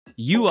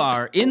You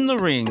are in the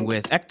ring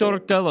with Hector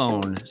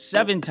Colon,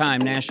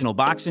 7-time national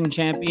boxing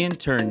champion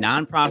turned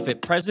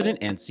nonprofit president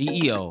and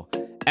CEO.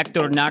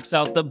 Hector knocks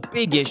out the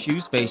big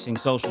issues facing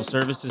social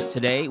services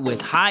today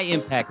with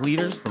high-impact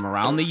leaders from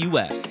around the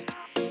U.S.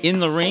 In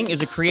the Ring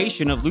is a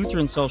creation of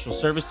Lutheran Social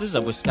Services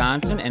of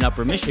Wisconsin and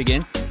Upper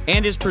Michigan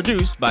and is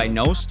produced by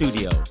No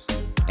Studios.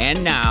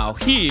 And now,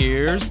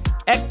 here's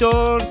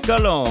Hector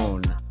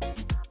Colon.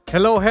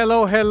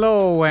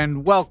 Hello,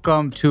 and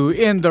welcome to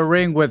In the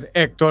Ring with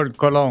Hector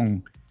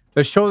Colon,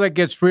 the show that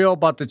gets real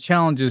about the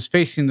challenges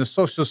facing the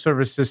social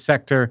services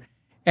sector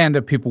and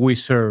the people we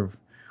serve.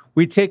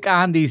 We take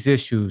on these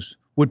issues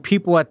with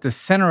people at the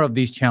center of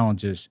these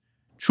challenges,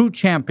 true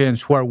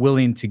champions who are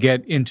willing to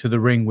get into the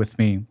ring with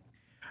me.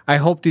 I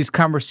hope these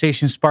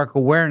conversations spark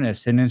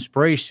awareness and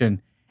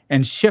inspiration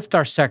and shift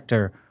our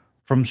sector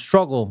from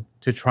struggle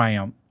to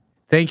triumph.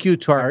 Thank you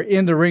to our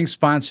In the Ring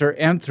sponsor,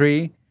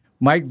 M3.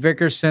 Mike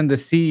Victorson, the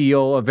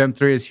CEO of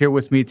M3, is here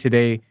with me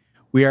today.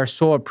 We are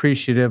so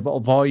appreciative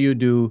of all you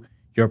do,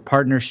 your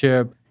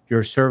partnership,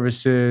 your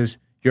services,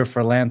 your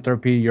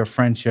philanthropy, your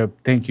friendship.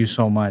 Thank you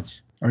so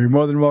much. Oh, you're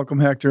more than welcome,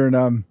 Hector, and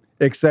I'm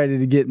excited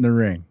to get in the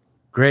ring.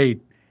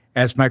 Great.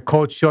 As my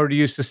coach Shorty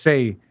used to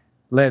say,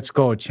 let's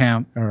go,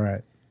 champ. All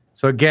right.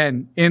 So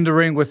again, in the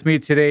ring with me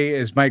today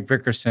is Mike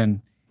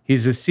Victorson.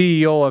 He's the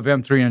CEO of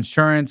M3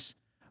 Insurance,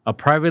 a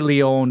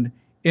privately owned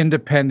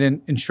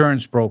independent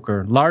insurance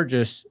broker,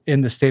 largest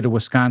in the state of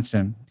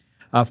Wisconsin,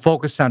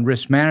 focused on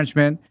risk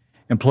management,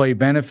 employee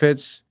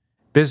benefits,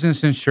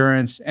 business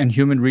insurance, and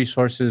human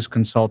resources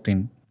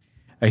consulting.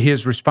 He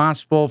is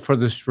responsible for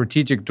the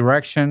strategic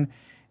direction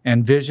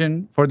and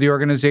vision for the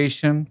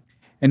organization,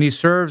 and he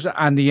serves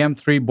on the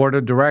M3 Board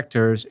of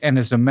Directors and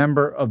is a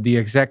member of the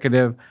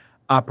Executive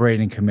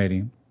Operating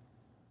Committee.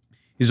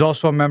 He's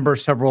also a member of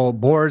several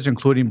boards,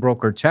 including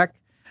Broker Tech,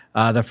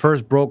 the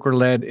first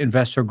broker-led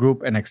investor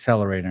group and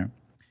accelerator.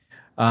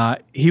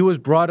 He was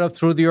brought up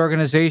through the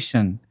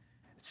organization.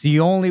 It's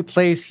the only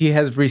place he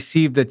has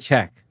received a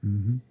check.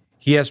 Mm-hmm.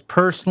 He has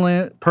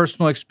personal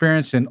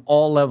experience in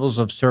all levels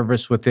of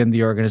service within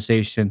the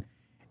organization,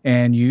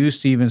 and you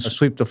used to even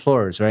sweep the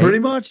floors, right? Pretty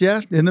much, yeah,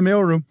 in the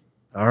mailroom.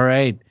 All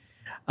right.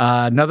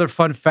 Another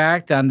fun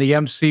fact on the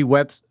M3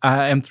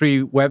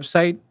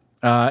 website,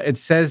 it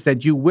says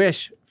that you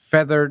wish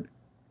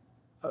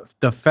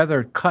the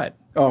feathered cut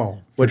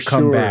would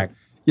come back.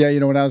 Yeah,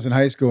 when I was in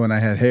high school and I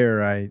had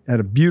hair, I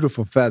had a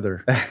beautiful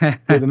feather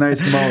with a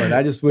nice mullet.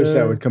 I just wish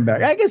that would come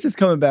back. I guess it's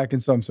coming back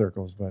in some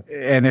circles, but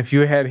and if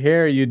you had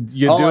hair, you'd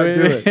do it. I'd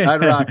do it.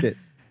 I'd rock it.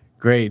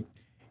 Great.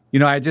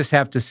 I just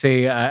have to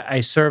say I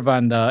serve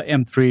on the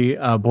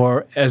M3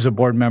 board as a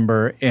board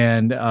member,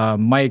 and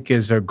Mike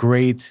is a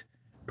great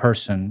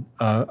person,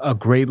 a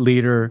great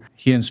leader.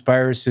 He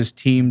inspires his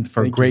team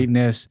for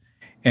greatness.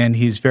 And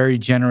he's very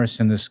generous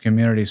in this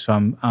community. So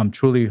I'm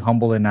truly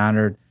humble and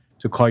honored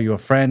to call you a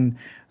friend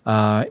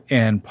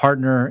and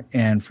partner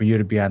and for you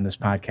to be on this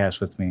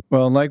podcast with me.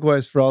 Well,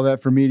 likewise for all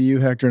that, for me to you,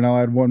 Hector, and I'll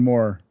add one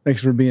more.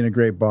 Thanks for being a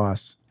great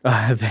boss.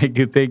 Thank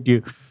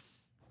you.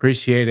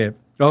 Appreciate it.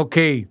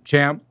 Okay,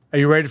 champ, are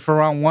you ready for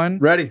round one?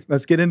 Ready.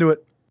 Let's get into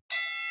it.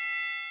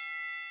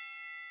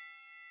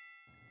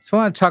 So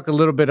I want to talk a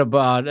little bit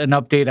about an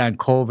update on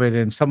COVID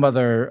and some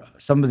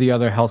of the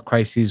other health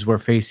crises we're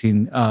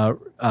facing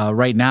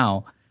right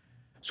now.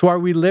 So are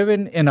we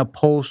living in a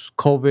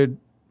post-COVID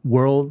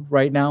world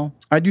right now?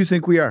 I do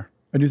think we are.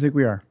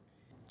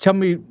 Tell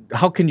me,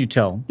 how can you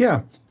tell?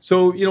 Yeah.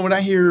 So, when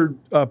I hear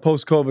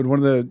post-COVID, one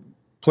of the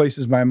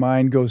places my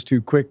mind goes to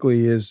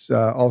quickly is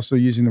also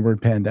using the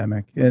word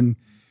pandemic. And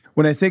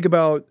when I think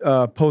about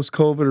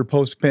post-COVID or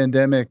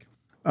post-pandemic,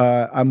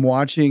 I'm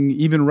watching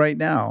even right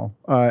now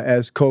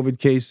as COVID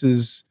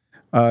cases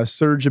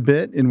surge a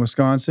bit in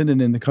Wisconsin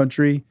and in the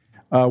country.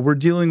 We're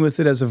dealing with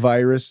it as a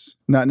virus,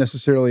 not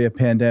necessarily a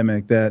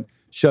pandemic that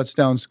shuts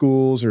down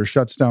schools or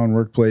shuts down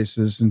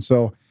workplaces. And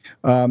so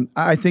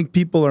I think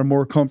people are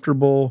more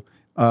comfortable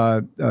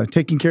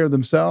taking care of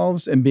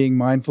themselves and being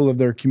mindful of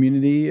their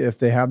community if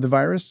they have the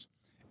virus,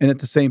 and at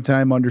the same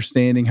time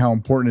understanding how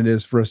important it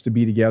is for us to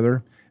be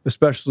together,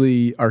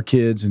 especially our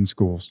kids in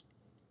schools.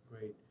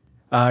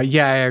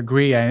 Yeah, I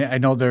agree. I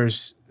know there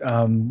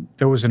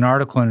was an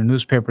article in a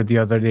newspaper the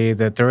other day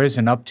that there is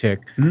an uptick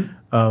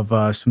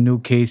of some new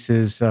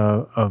cases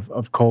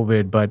of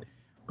COVID,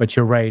 but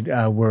you're right.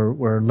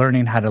 We're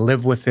learning how to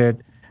live with it,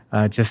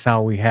 just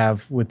how we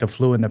have with the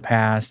flu in the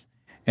past,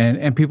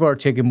 and people are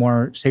taking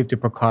more safety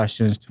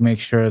precautions to make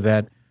sure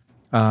that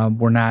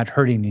we're not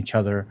hurting each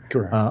other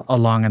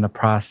along in the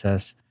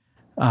process.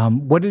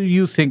 What do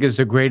you think is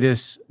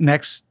the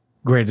next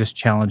greatest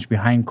challenge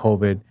behind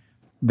COVID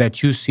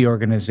that you see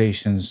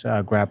organizations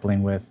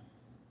grappling with?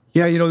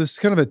 Yeah, this is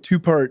kind of a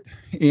two-part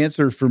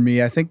answer for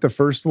me. I think the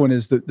first one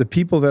is the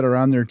people that are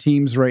on their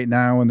teams right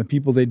now and the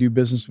people they do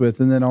business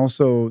with, and then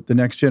also the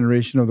next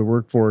generation of the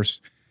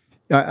workforce.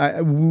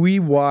 We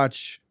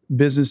watch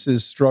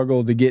businesses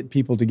struggle to get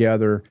people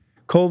together.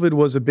 COVID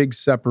was a big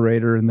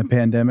separator in the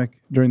pandemic.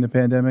 During the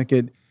pandemic,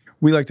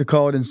 we like to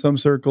call it in some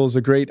circles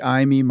a great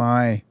I, me,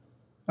 my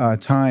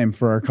time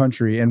for our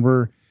country. And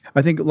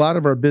I think a lot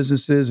of our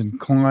businesses and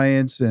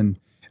clients and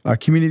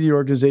community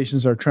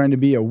organizations are trying to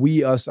be a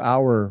we, us,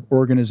 our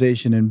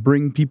organization and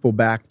bring people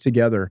back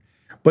together.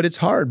 But it's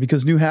hard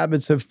because new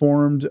habits have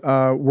formed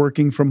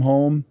working from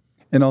home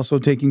and also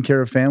taking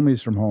care of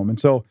families from home. And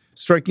so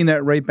striking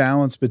that right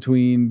balance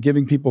between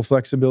giving people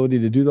flexibility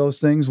to do those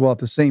things while at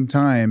the same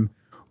time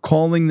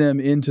calling them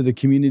into the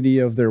community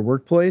of their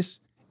workplace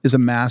is a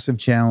massive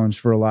challenge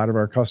for a lot of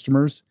our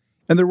customers,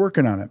 and they're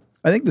working on it.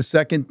 I think the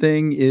second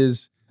thing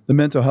is the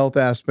mental health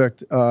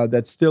aspect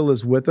that still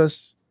is with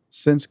us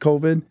since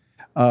COVID.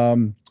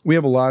 We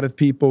have a lot of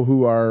people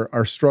who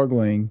are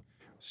struggling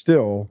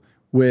still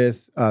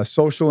with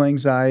social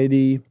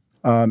anxiety,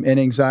 and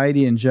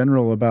anxiety in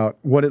general about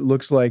what it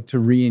looks like to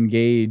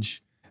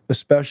re-engage,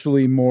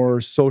 especially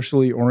more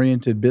socially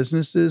oriented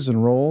businesses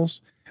and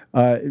roles.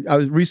 I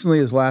was recently,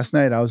 as last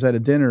night, I was at a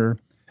dinner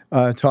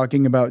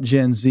talking about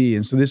Gen Z.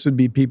 And so this would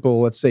be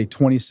people, let's say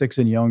 26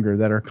 and younger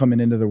that are coming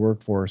into the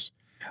workforce.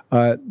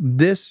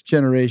 This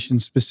generation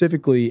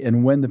specifically,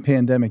 and when the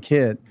pandemic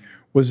hit,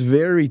 was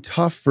very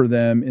tough for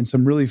them in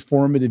some really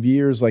formative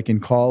years, like in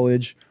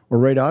college or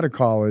right out of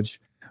college.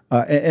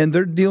 And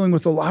they're dealing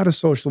with a lot of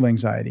social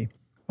anxiety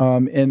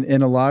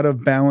and a lot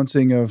of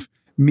balancing of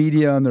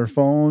media on their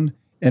phone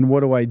and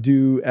what do I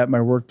do at my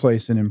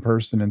workplace and in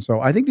person. And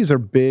so I think these are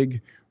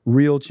big,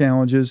 real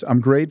challenges. I'm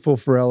grateful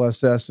for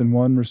LSS in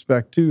one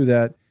respect, too,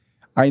 that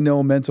I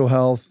know mental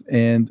health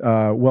and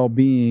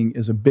well-being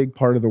is a big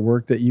part of the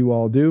work that you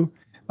all do,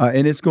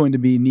 and it's going to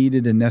be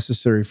needed and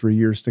necessary for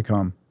years to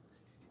come.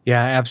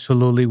 Yeah,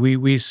 absolutely.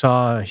 We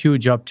saw a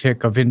huge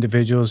uptick of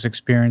individuals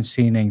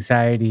experiencing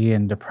anxiety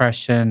and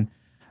depression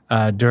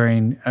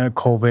during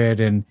COVID,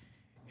 and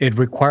it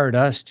required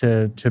us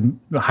to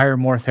hire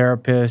more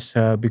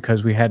therapists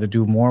because we had to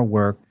do more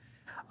work.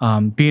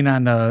 Being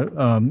on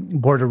the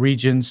Board of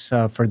Regents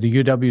for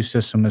the UW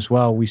system as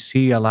well, we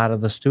see a lot of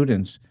the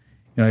students,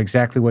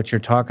 exactly what you're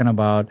talking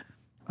about,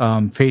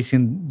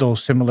 facing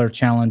those similar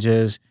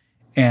challenges.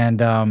 And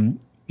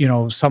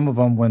some of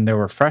them, when they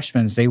were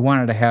freshmen, they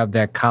wanted to have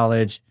that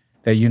college,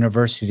 that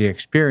university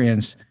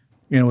experience.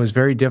 It was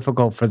very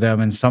difficult for them.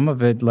 And some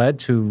of it led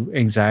to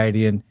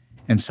anxiety and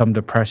some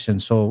depression.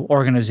 So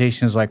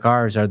organizations like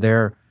ours are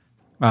there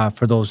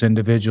for those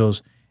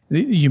individuals.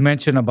 You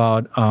mentioned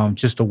about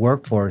just the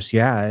workforce.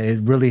 Yeah,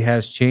 it really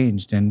has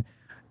changed. And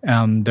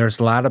there's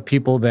a lot of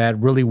people that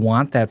really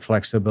want that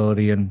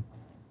flexibility and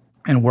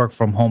work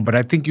from home. But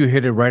I think you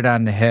hit it right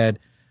on the head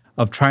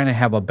of trying to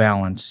have a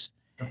balance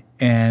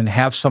and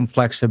have some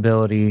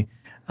flexibility,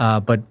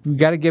 but we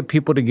got to get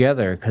people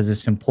together because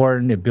it's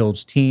important. It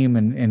builds team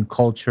and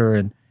culture,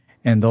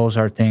 and those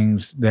are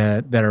things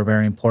that are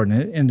very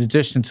important in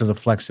addition to the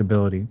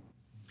flexibility.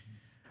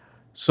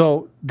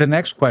 So the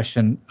next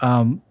question,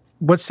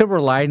 what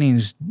silver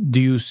linings do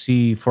you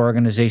see for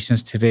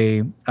organizations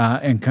today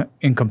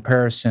in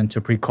comparison to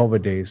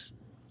pre-COVID days?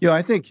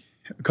 I think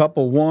a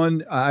couple.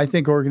 One, I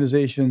think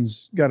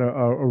organizations got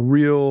a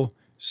real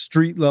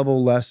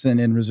street-level lesson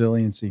in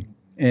resiliency.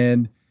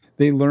 And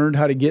they learned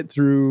how to get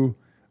through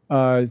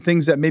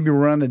things that maybe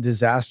were on a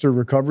disaster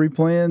recovery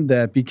plan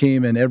that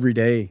became an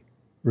everyday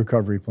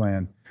recovery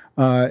plan.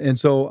 And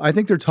so I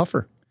think they're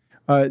tougher.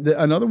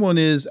 Another one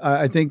is,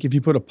 I think if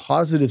you put a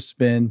positive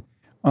spin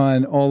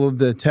on all of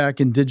the tech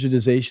and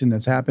digitization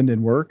that's happened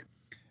in work,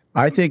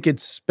 I think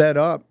it's sped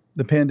up.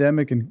 The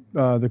pandemic and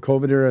the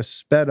COVID era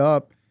sped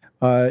up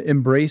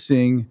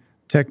embracing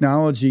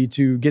technology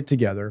to get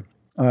together,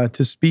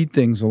 to speed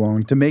things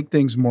along, to make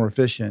things more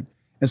efficient.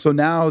 And so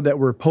now that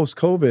we're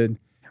post-COVID,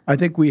 I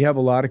think we have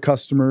a lot of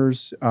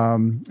customers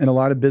and a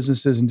lot of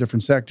businesses in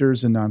different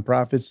sectors and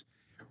nonprofits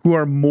who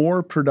are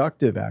more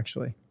productive,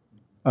 actually.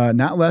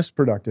 Not less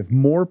productive,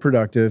 more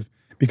productive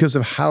because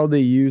of how they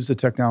use the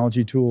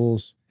technology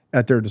tools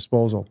at their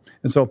disposal.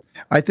 And so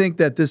I think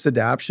that this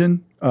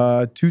adaptation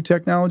to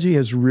technology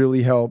has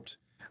really helped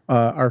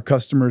our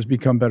customers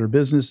become better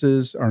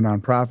businesses, our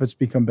nonprofits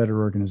become better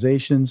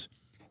organizations,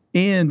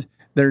 and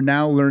they're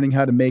now learning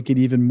how to make it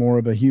even more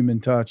of a human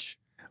touch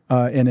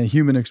and a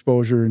human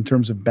exposure in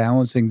terms of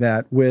balancing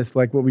that with,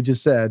 like what we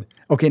just said,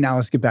 okay, now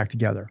let's get back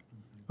together.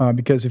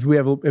 Because if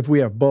we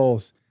have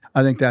both,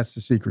 I think that's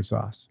the secret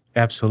sauce.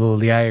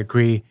 Absolutely, I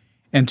agree.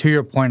 And to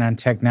your point on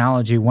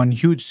technology, one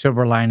huge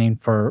silver lining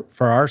for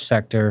our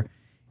sector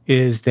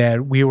is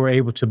that we were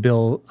able to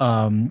bill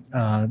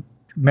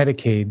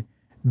Medicaid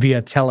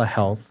via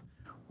telehealth,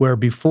 where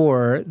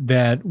before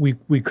that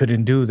we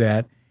couldn't do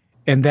that.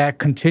 And that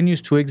continues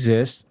to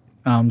exist.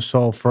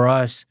 So for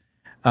us,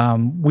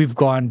 we've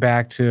gone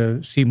back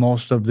to see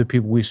most of the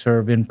people we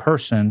serve in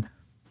person,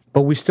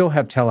 but we still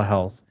have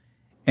telehealth.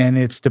 And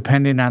it's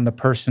depending on the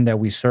person that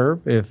we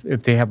serve. If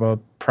they have a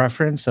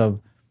preference of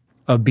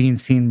being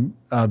seen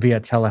via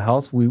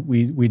telehealth,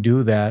 we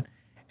do that.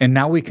 And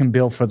now we can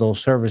bill for those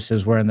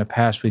services where in the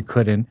past we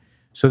couldn't.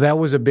 So that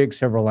was a big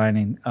silver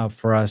lining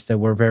for us that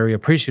we're very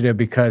appreciative,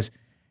 because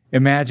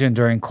imagine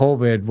during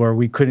COVID where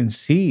we couldn't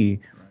see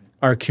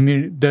our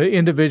community, the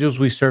individuals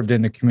we served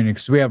in the community,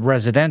 because we have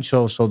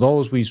residential, so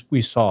those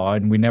we saw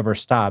and we never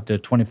stopped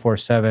at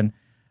 24/7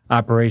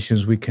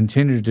 operations, we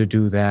continue to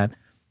do that.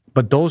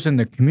 But those in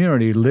the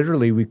community,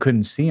 literally, we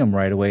couldn't see them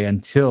right away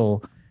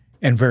until,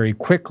 and very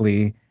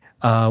quickly,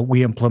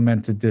 we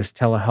implemented this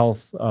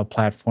telehealth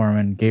platform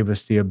and gave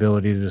us the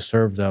ability to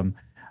serve them.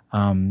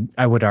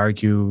 I would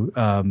argue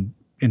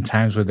in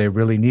times where they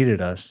really needed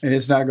us. And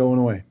it's not going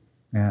away.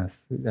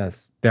 Yes,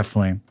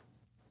 definitely.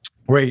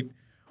 Great.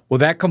 Well,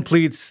 that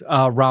completes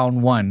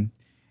round one.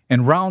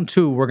 In round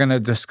two, we're going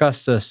to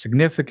discuss the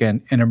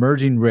significant and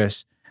emerging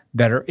risks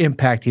that are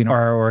impacting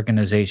our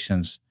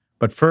organizations.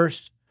 But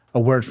first, a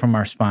word from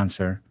our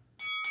sponsor.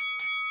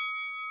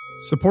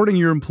 Supporting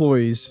your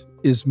employees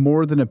is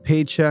more than a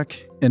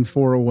paycheck and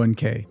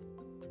 401k.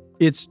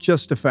 It's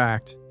just a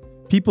fact.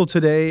 People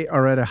today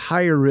are at a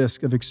higher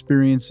risk of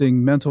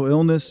experiencing mental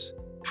illness,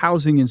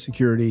 housing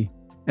insecurity,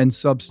 and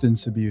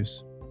substance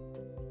abuse.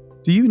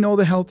 Do you know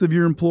the health of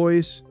your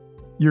employees,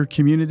 your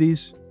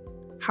communities?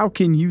 How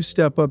can you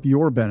step up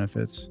your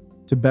benefits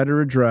to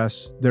better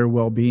address their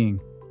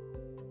well-being?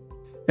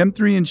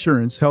 M3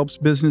 Insurance helps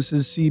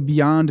businesses see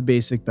beyond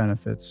basic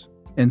benefits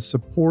and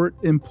support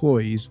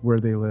employees where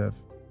they live.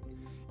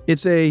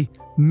 It's a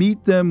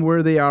meet them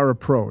where they are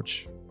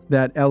approach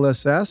that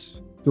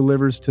LSS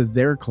delivers to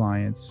their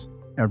clients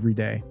every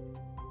day.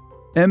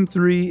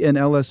 M3 and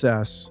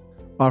LSS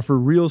offer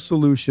real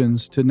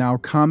solutions to now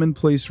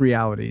commonplace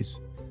realities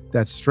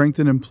that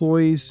strengthen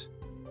employees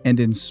and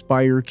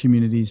inspire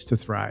communities to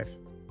thrive.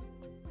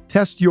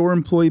 Test your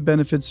employee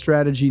benefit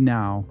strategy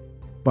now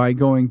by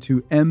going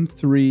to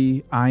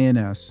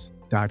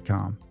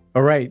m3ins.com.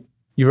 All right.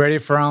 You ready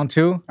for round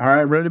two? All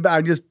right, ready.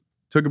 I just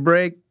took a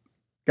break,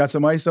 got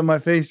some ice on my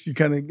face. You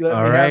kind of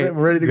let me have it.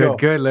 We're ready to go.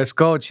 Good. Let's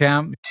go,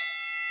 champ.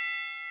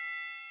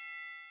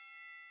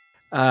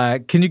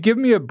 Can you give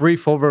me a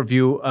brief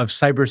overview of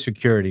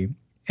cybersecurity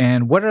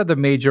and what are the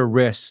major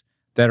risks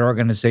that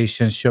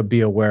organizations should be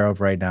aware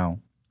of right now?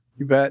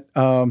 You bet.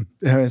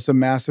 It's a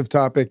massive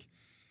topic.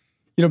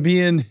 You know,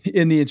 being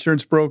in the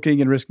insurance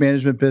broking and risk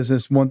management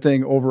business, one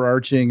thing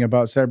overarching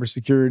about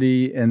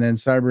cybersecurity and then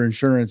cyber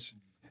insurance,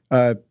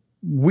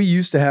 we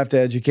used to have to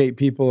educate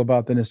people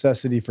about the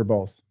necessity for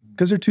both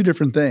because they're two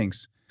different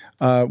things.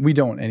 We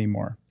don't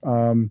anymore.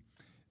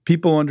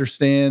 People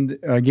understand,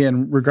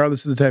 again,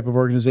 regardless of the type of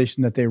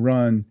organization that they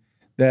run,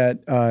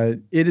 that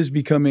it is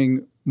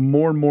becoming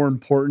more and more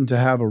important to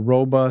have a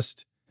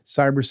robust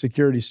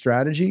cybersecurity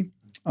strategy,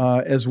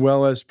 as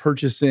well as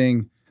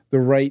purchasing the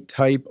right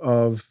type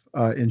of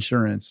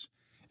insurance.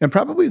 And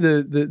probably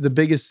the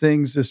biggest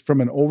things is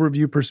from an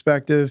overview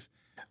perspective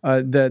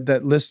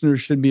that listeners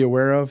should be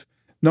aware of.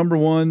 Number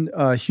one,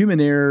 human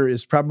error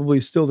is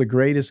probably still the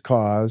greatest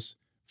cause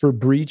for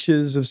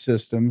breaches of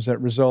systems that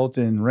result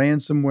in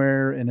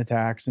ransomware and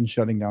attacks and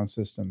shutting down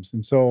systems.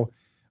 And so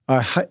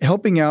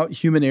helping out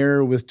human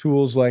error with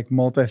tools like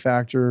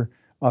multi-factor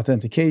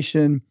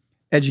authentication,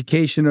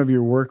 education of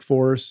your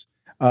workforce,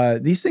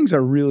 these things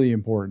are really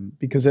important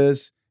because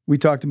as we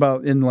talked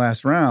about in the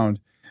last round,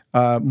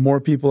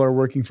 more people are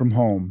working from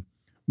home,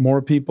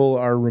 more people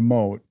are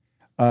remote.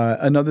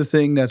 Another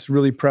thing that's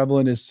really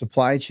prevalent is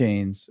supply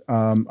chains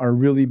are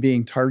really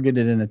being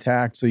targeted and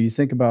attacked. So you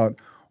think about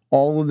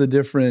all of the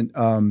different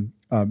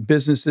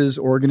businesses,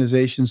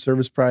 organizations,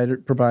 service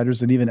providers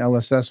that even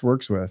LSS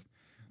works with.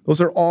 Those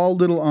are all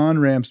little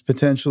on-ramps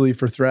potentially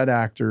for threat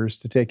actors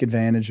to take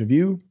advantage of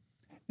you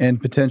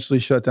and potentially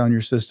shut down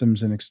your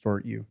systems and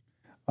extort you.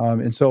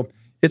 And so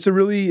it's a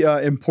really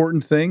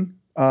important thing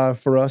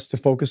for us to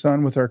focus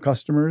on with our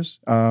customers.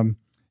 And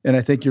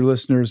I think your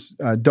listeners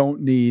don't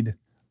need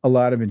a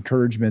lot of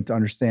encouragement to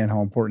understand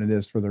how important it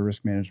is for their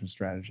risk management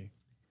strategy.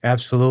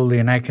 Absolutely.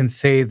 And I can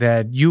say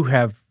that you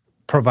have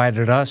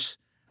provided us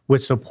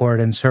with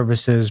support and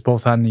services,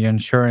 both on the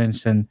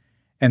insurance and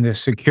the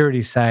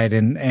security side.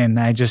 And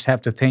I just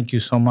have to thank you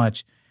so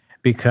much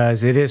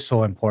because it is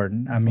so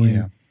important. I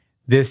mean,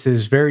 This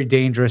is very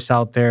dangerous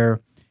out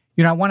there.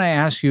 You know, I want to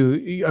ask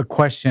you a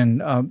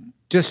question.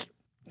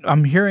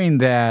 I'm hearing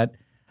that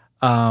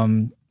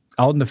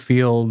out in the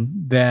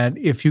field that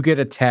if you get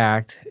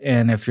attacked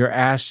and if you're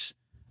asked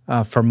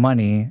for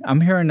money,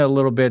 I'm hearing a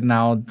little bit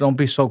now, don't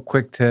be so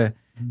quick to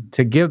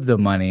give the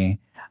money.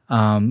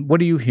 What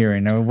are you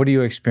hearing or what are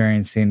you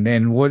experiencing?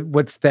 And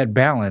what's that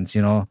balance,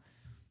 you know?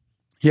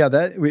 Yeah,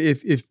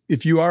 that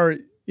if you are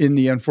in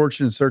the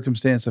unfortunate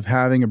circumstance of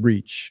having a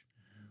breach,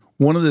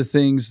 one of the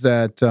things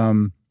that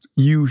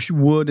you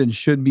would and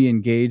should be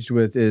engaged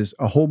with is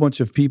a whole bunch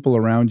of people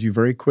around you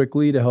very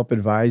quickly to help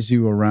advise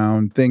you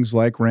around things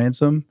like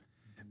ransom,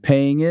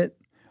 paying it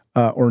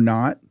or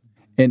not,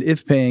 and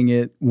if paying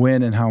it,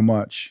 when and how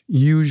much,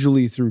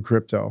 usually through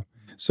crypto.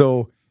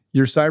 So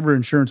your cyber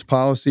insurance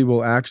policy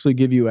will actually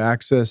give you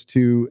access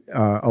to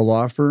a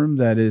law firm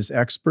that is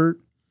expert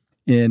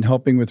in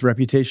helping with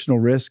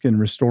reputational risk and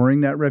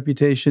restoring that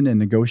reputation and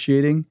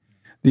negotiating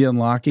the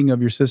unlocking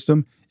of your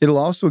system. It'll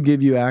also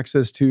give you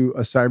access to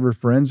a cyber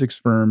forensics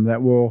firm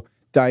that will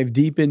dive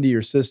deep into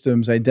your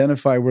systems,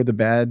 identify where the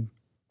bad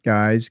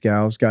guys,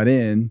 gals got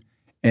in,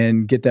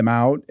 and get them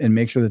out and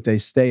make sure that they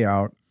stay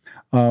out.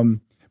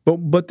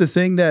 But the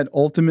thing that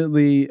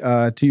ultimately,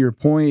 to your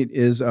point,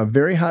 is a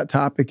very hot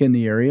topic in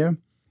the area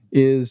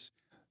is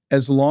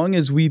as long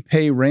as we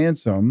pay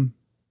ransom,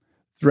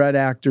 threat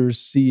actors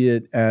see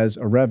it as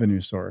a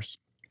revenue source.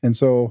 And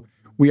so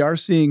we are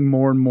seeing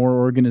more and more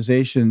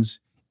organizations,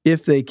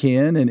 if they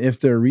can and if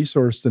they're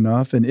resourced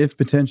enough and if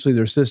potentially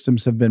their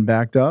systems have been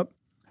backed up,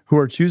 who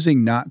are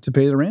choosing not to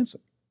pay the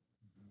ransom.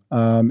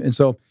 And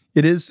so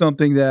it is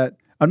something that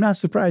I'm not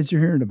surprised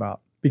you're hearing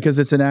about because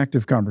it's an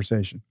active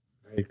conversation.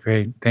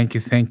 Great.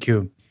 Thank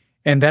you.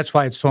 And that's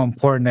why it's so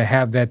important to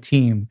have that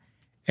team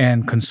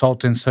and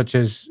consultants such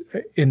as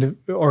in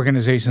the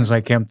organizations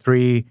like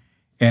M3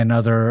 and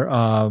other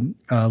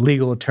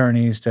legal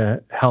attorneys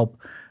to help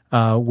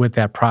with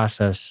that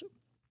process.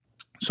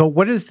 So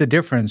what is the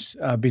difference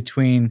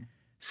between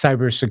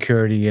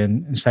cybersecurity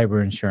and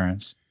cyber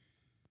insurance?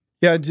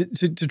 Yeah,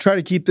 to try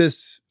to keep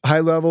this high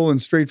level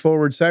and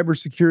straightforward,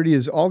 cybersecurity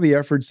is all the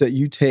efforts that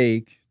you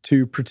take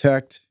to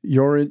protect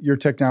your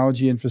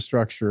technology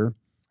infrastructure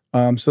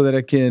so that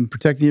it can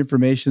protect the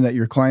information that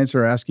your clients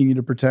are asking you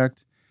to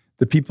protect,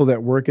 the people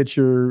that work at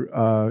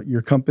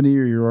your company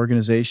or your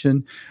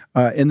organization,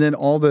 and then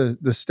all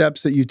the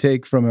steps that you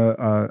take from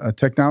a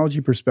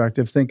technology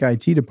perspective, think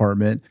IT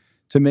department,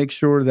 to make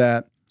sure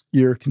that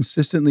you're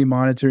consistently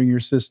monitoring your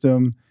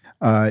system,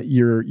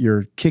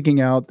 you're kicking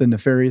out the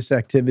nefarious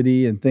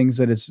activity and things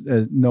that it's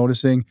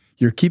noticing.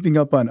 You're keeping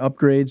up on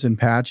upgrades and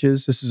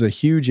patches. This is a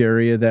huge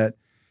area that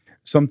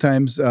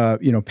sometimes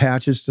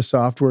patches to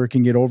software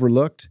can get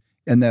overlooked,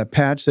 and that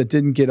patch that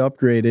didn't get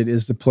upgraded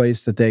is the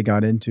place that they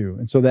got into.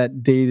 And so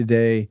that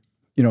day-to-day,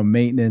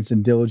 maintenance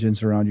and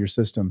diligence around your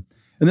system.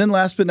 And then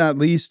last but not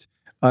least,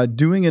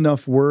 doing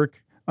enough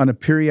work on a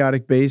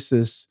periodic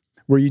basis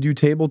where you do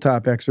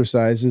tabletop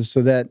exercises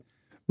so that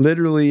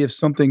literally if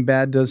something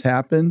bad does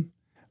happen,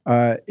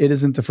 it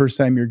isn't the first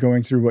time you're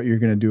going through what you're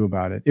going to do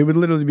about it. It would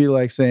literally be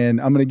like saying,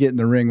 I'm going to get in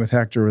the ring with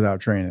Hector without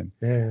training.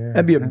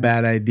 That'd be a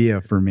bad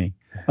idea for me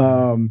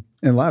and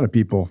a lot of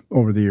people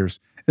over the years.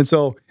 And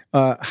so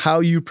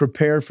how you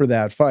prepare for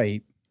that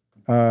fight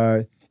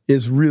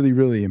is really,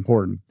 really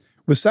important.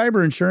 With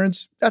cyber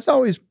insurance, that's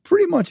always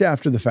pretty much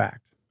after the fact.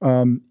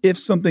 If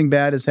something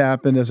bad has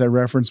happened, as I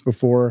referenced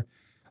before,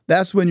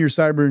 that's when your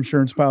cyber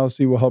insurance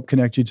policy will help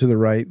connect you to the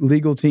right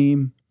legal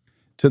team,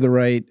 to the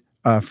right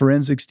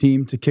forensics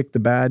team to kick the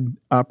bad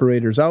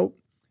operators out,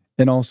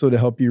 and also to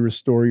help you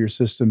restore your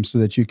system so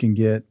that you can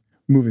get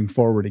moving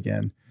forward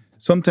again.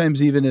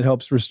 Sometimes even it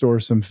helps restore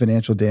some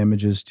financial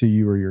damages to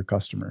you or your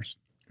customers.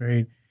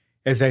 Great.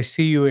 As I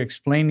see you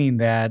explaining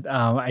that,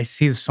 I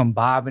see some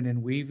bobbing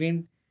and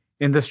weaving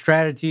in the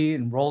strategy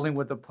and rolling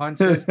with the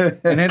punches,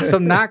 and then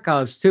some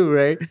knockouts too,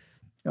 right?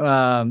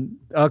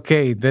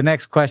 Okay, the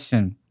next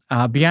question.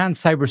 Beyond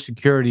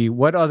cybersecurity,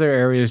 what other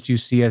areas do you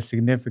see as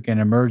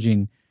significant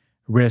emerging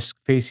risk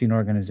facing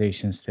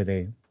organizations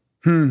today?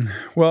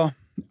 Well,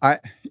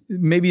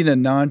 maybe in a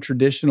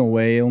non-traditional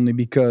way, only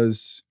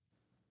because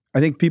I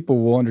think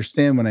people will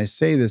understand when I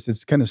say this.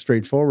 It's kind of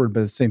straightforward,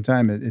 but at the same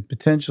time, it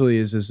potentially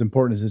is as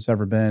important as it's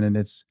ever been, and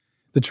it's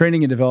the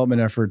training and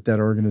development effort that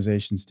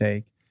organizations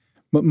take.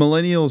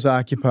 Millennials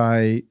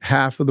occupy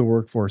half of the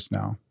workforce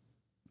now.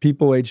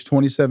 People aged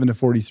 27 to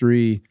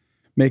 43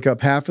 make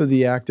up half of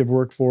the active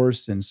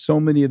workforce and so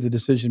many of the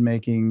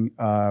decision-making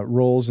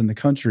roles in the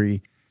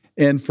country.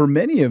 And for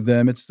many of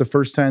them, it's the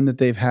first time that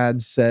they've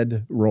had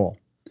said role.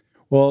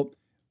 Well,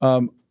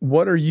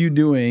 what are you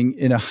doing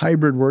in a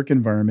hybrid work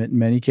environment in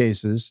many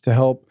cases to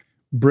help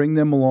bring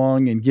them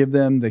along and give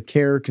them the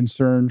care,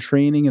 concern,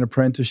 training, and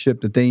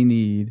apprenticeship that they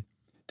need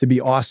to be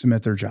awesome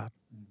at their job?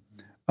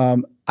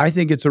 I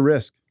think it's a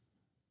risk.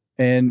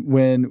 And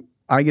when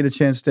I get a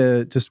chance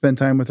to spend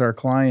time with our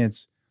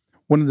clients,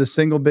 one of the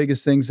single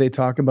biggest things they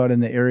talk about in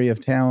the area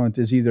of talent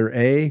is either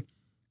A,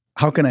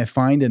 how can I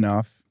find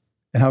enough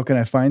and how can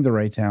I find the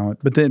right talent?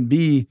 But then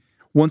B,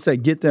 once I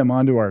get them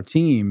onto our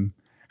team,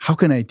 how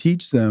can I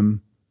teach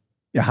them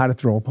how to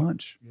throw a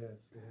punch? Yes.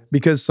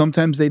 Because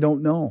sometimes they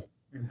don't know.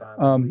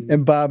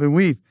 And bob and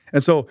weave.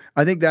 And so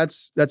I think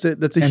that's a huge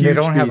piece. And they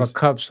don't have a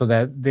cup so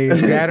that they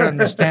got to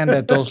understand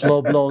that those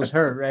low blows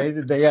hurt, right?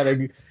 They got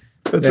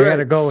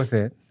to go with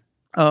it.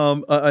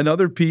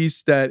 Another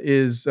piece that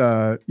is,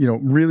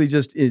 really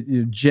just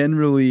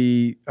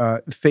generally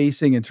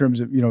facing in terms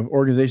of,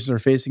 organizations are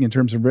facing in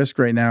terms of risk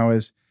right now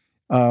is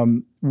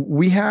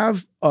we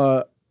have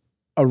a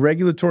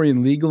regulatory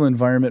and legal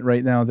environment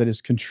right now that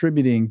is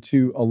contributing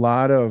to a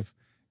lot of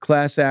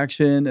class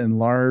action and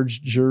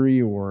large jury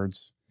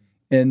awards.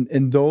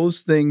 And those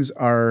things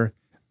are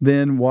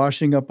then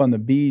washing up on the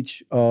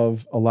beach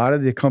of a lot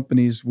of the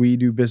companies we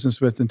do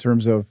business with in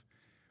terms of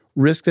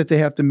risk that they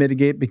have to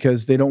mitigate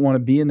because they don't want to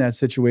be in that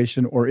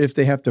situation, or if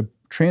they have to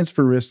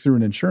transfer risk through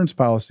an insurance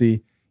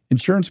policy,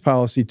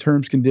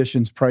 terms,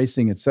 conditions,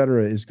 pricing, et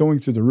cetera, is going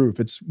through the roof.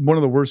 It's one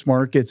of the worst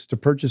markets to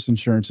purchase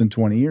insurance in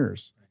 20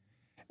 years.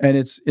 And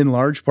it's in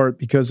large part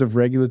because of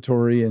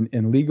regulatory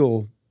and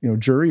legal,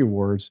 jury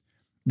awards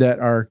that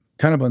are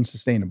kind of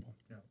unsustainable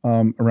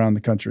around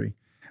the country.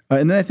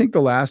 And then I think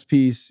the last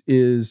piece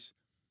is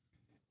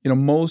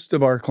most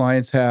of our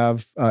clients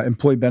have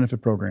employee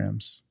benefit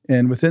programs.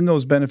 And within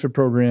those benefit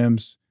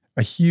programs,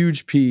 a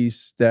huge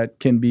piece that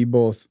can be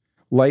both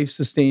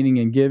life-sustaining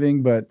and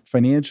giving, but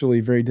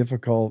financially very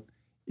difficult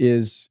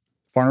is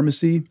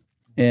pharmacy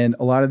and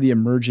a lot of the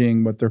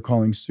emerging, what they're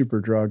calling super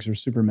drugs or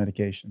super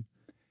medication.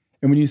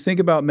 And when you think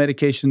about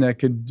medication that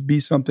could be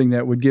something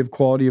that would give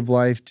quality of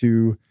life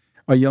to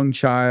a young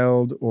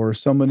child or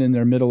someone in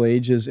their middle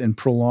ages and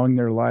prolong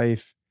their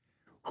life,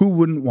 who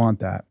wouldn't want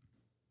that?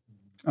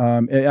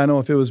 I know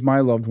if it was my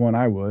loved one,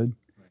 I would.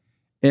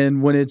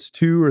 And when it's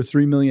 $2 or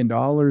 $3 million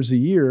a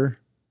year,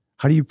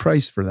 how do you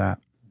price for that?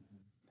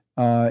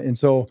 And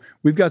so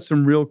we've got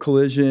some real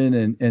collision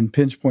and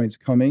pinch points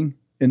coming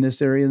in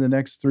this area in the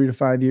next 3 to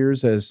 5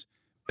 years as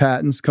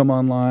patents come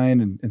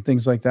online and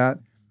things like that.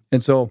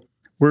 And so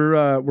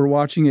we're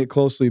watching it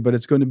closely, but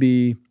it's going to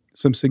be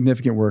some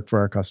significant work for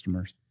our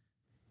customers.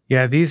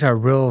 Yeah, these are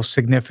real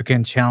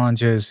significant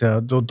challenges.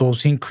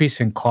 Those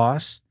increasing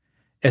costs,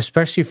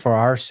 especially for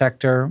our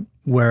sector,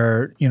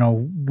 where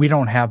we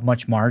don't have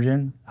much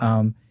margin,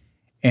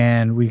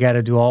 and we got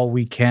to do all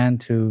we can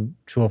to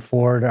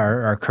afford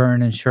our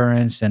current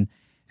insurance, and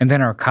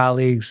then our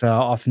colleagues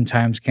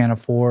oftentimes can't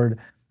afford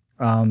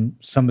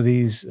some of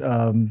these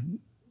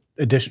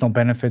additional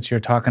benefits you're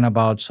talking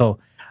about. So,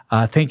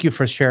 thank you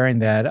for sharing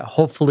that.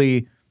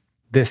 Hopefully,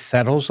 this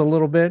settles a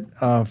little bit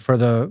for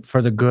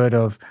the good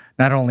of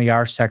not only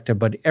our sector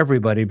but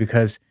everybody,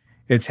 because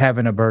it's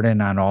having a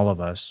burden on all of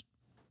us.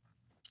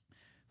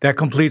 That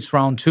completes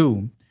round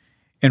 2.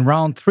 In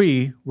round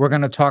 3, we're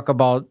going to talk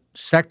about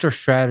sector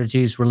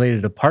strategies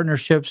related to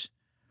partnerships,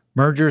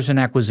 mergers and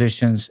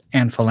acquisitions,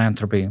 and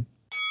philanthropy.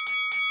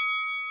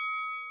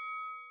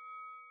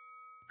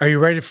 Are you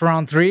ready for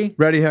round 3?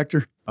 Ready,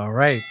 Hector? All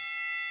right.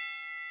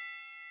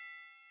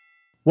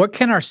 What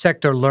can our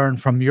sector learn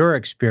from your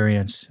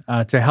experience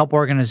to help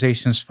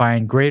organizations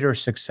find greater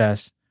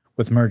success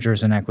with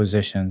mergers and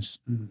acquisitions?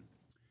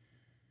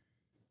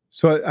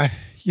 So,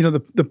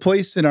 the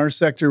place in our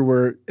sector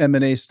where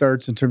M&A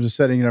starts in terms of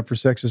setting it up for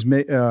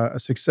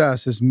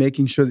success is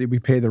making sure that we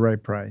pay the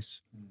right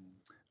price.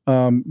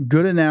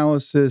 Good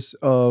analysis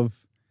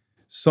of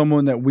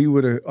someone that we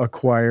would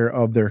acquire,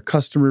 of their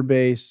customer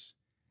base,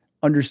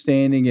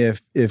 understanding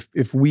if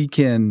we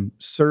can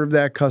serve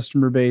that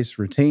customer base,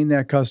 retain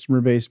that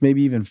customer base,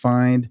 maybe even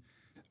find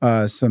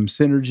some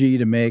synergy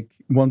to make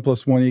 1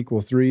 +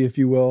 1 = 3, if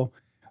you will.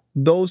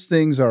 Those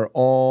things are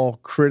all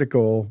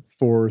critical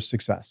for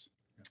success.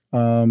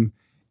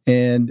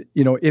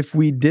 If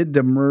we did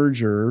the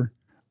merger,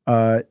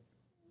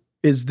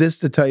 is this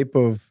the type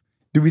of,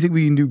 do we think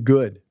we can do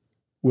good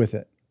with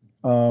it?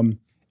 And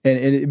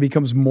it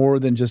becomes more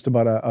than just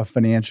about a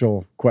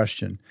financial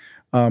question.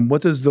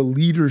 What does the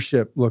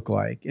leadership look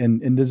like?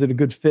 And is it a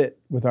good fit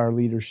with our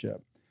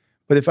leadership?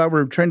 But if I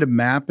were trying to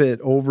map it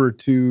over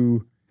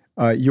to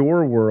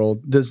your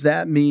world, does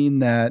that mean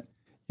that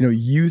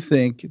you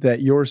think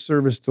that your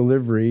service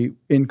delivery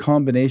in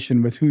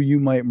combination with who you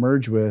might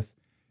merge with,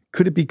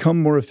 could it become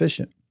more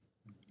efficient?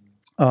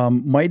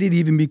 Might it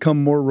even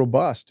become more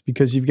robust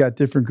because you've got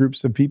different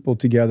groups of people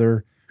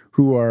together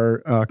who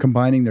are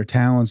combining their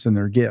talents and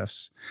their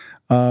gifts?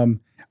 I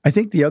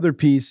think the other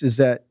piece is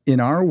that in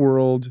our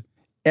world,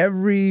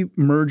 every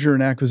merger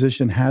and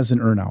acquisition has an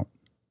earnout.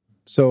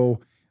 So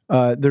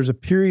there's a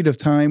period of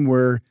time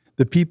where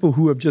the people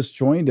who have just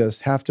joined us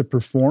have to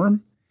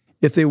perform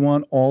if they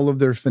want all of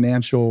their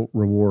financial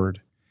reward.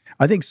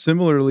 I think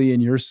similarly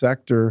in your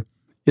sector,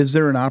 is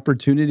there an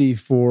opportunity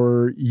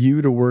for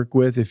you to work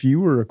with, if you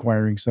were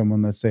acquiring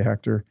someone, let's say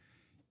Hector,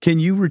 can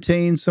you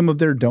retain some of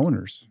their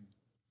donors?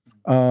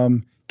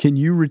 Can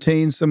you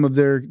retain some of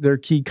their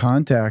key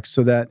contacts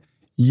so that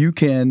you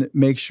can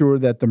make sure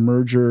that the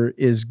merger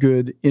is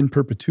good in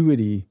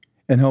perpetuity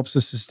and helps the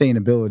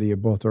sustainability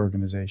of both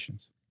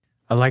organizations?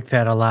 I like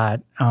that a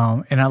lot.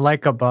 And I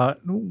like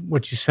about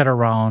what you said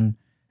around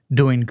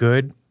doing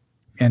good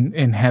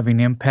and having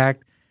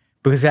impact,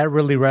 because that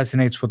really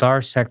resonates with our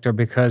sector,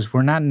 because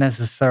we're not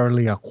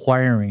necessarily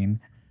acquiring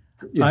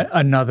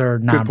another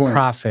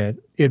nonprofit.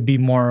 It'd be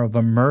more of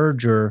a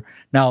merger.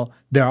 Now,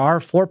 there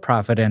are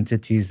for-profit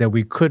entities that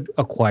we could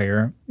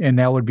acquire, and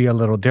that would be a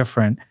little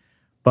different.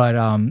 But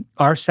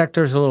our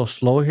sector is a little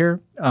slow here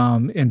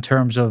in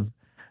terms of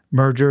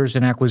mergers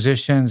and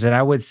acquisitions, and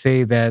I would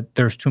say that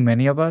there's too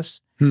many of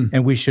us,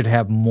 and we should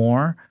have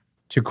more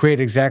to create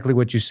exactly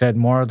what you said,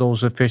 more of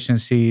those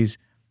efficiencies,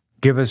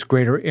 give us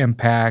greater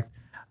impact,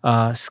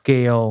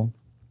 scale,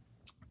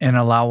 and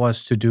allow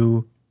us to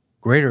do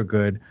greater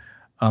good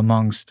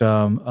amongst in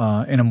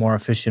a more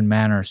efficient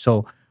manner.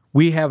 So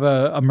we have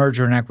a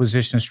merger and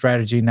acquisition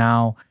strategy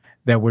now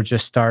that we're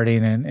just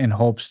starting in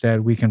hopes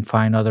that we can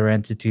find other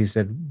entities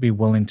that be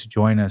willing to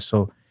join us.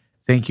 So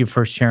thank you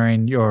for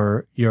sharing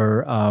your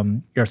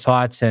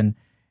thoughts, and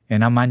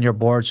I'm on your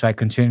board, so I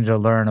continue to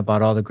learn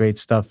about all the great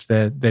stuff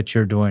that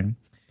you're doing.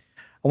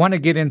 I want to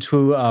get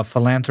into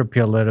philanthropy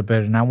a little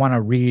bit, and I want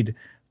to read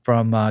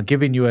from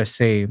Giving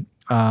USA.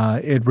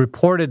 It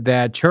reported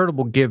that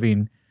charitable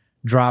giving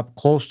dropped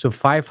close to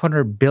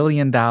 $500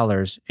 billion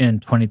in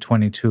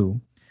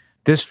 2022.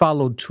 This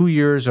followed 2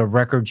 years of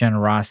record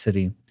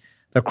generosity.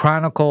 The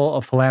Chronicle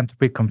of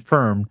Philanthropy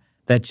confirmed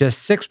that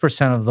just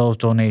 6% of those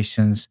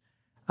donations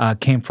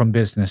came from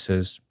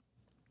businesses.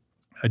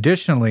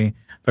 Additionally,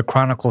 the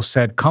Chronicle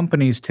said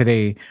companies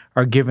today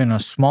are given a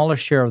smaller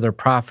share of their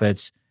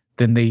profits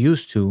than they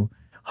used to,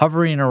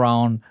 hovering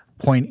around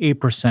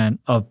 0.8%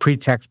 of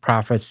pre-tax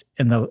profits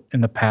in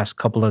the past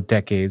couple of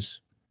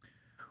decades.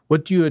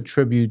 What do you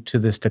attribute to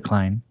this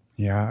decline?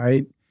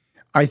 Yeah,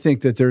 I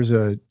think that there's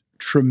a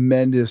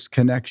tremendous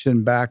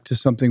connection back to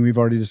something we've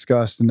already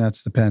discussed, and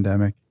that's the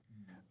pandemic.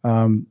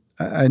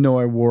 I know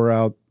I wore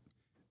out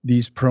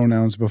these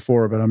pronouns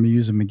before, but I'm going to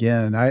use them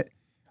again.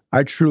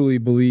 I truly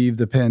believe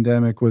the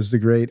pandemic was the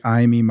great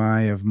I, me,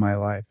 my of my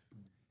life.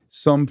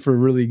 Some for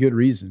really good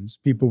reasons.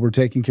 People were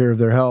taking care of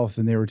their health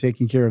and they were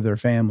taking care of their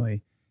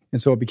family.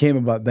 And so it became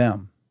about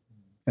them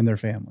and their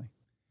family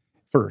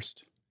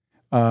first.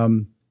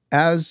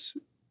 As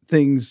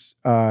things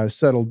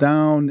settled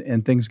down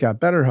and things got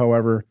better,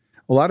 however,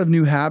 a lot of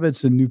new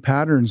habits and new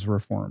patterns were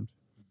formed.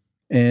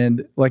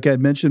 And like I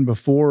had mentioned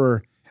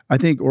before, I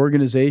think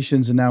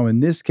organizations, and now in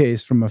this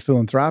case, from a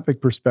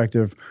philanthropic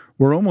perspective,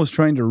 we're almost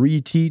trying to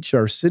reteach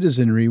our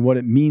citizenry what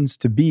it means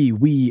to be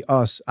we,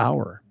 us,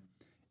 our.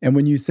 And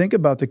when you think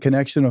about the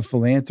connection of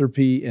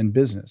philanthropy and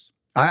business,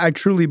 I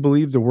truly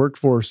believe the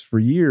workforce for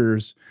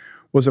years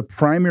was a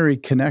primary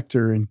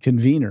connector and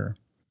convener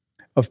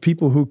of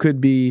people who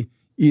could be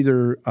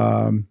either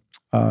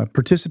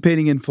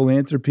participating in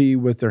philanthropy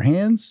with their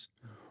hands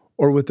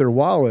or with their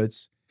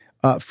wallets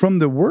from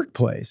the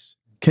workplace,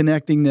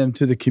 connecting them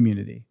to the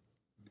community.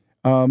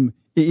 From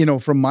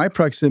my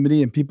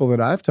proximity and people that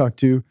I've talked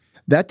to,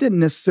 that didn't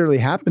necessarily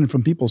happen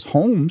from people's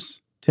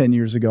homes 10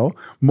 years ago.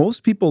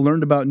 Most people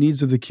learned about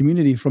needs of the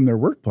community from their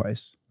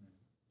workplace.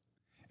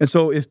 And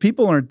so if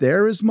people aren't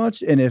there as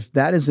much, and if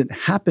that isn't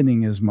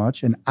happening as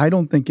much, and I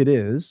don't think it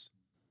is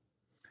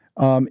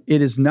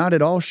not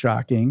at all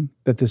shocking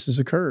that this has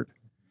occurred.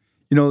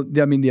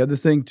 The other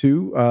thing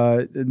too,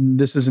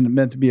 this isn't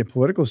meant to be a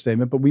political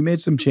statement, but we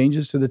made some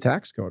changes to the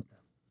tax code.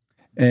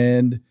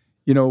 And,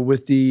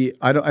 with the,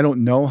 I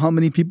don't know how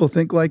many people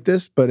think like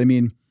this, but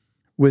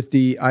with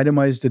the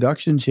itemized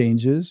deduction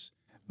changes,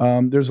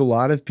 there's a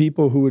lot of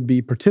people who would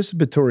be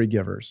participatory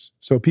givers.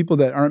 So people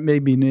that aren't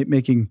maybe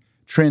making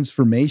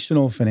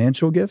transformational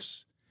financial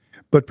gifts,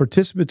 but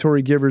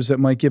participatory givers that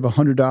might give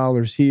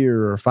 $100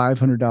 here or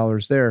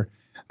 $500 there,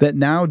 that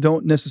now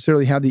don't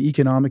necessarily have the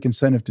economic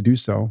incentive to do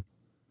so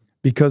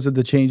because of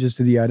the changes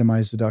to the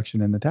itemized deduction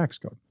in the tax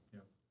code.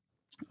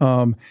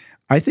 Yeah.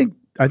 I think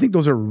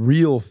those are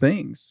real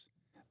things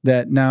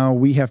that now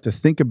we have to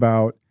think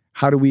about.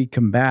 How do we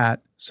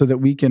combat so that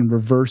we can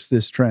reverse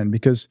this trend?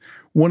 Because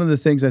one of the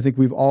things I think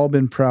we've all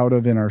been proud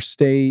of in our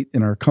state,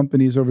 in our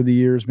companies over the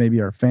years, maybe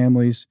our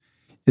families,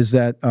 is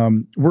that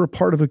we're a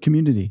part of a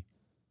community.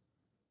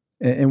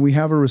 And we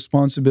have a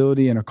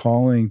responsibility and a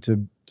calling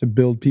to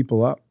build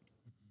people up.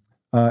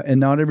 And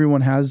not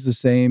everyone has the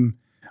same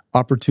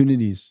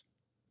opportunities.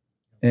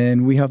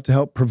 And we have to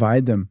help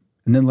provide them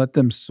and then let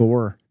them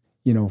soar,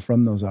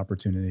 from those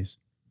opportunities.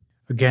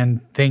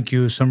 Again, thank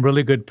you. Some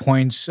really good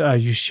points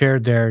you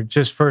shared there.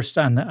 Just first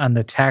on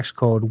the tax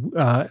code,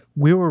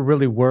 we were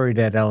really worried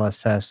at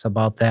LSS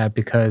about that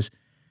because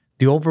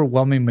the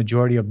overwhelming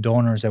majority of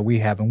donors that we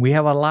have, and we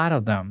have a lot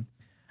of them,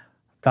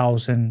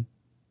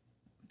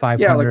 1,500.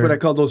 Yeah, like what I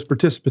call those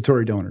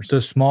participatory donors.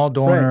 The small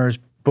donors,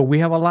 right. But we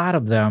have a lot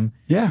of them.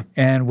 Yeah.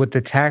 And with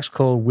the tax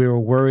code, we were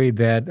worried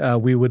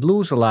that we would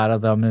lose a lot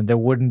of them and there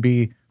wouldn't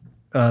be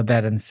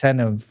that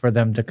incentive for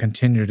them to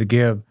continue to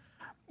give.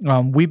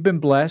 We've been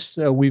blessed.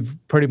 We've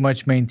pretty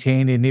much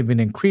maintained and even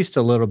increased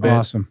a little bit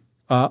awesome.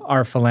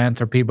 Our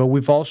philanthropy, but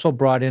we've also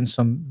brought in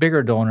some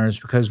bigger donors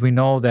because we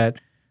know that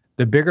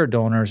the bigger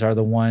donors are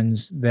the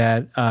ones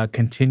that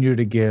continue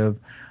to give.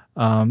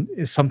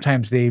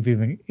 Sometimes they've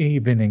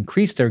even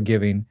increased their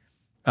giving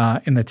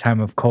in the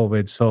time of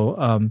COVID.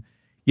 So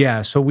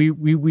so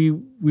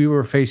we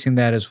were facing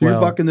that as well.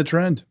 You're bucking the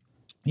trend.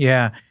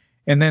 Yeah.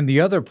 And then the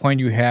other point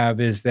you have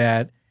is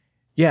that,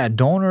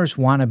 donors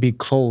want to be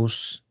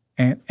close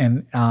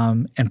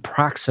and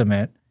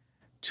proximate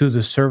to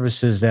the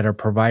services that are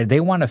provided.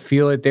 They want to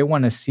feel it. They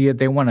want to see it.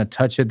 They want to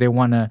touch it. They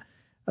want to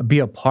be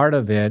a part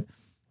of it.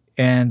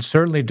 And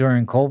certainly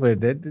during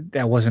COVID,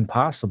 that wasn't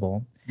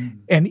possible. Mm-hmm.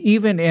 And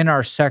even in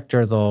our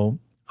sector, though,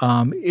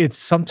 it's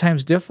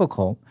sometimes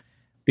difficult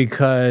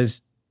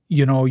because,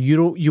 you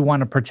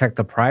want to protect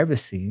the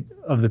privacy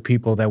of the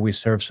people that we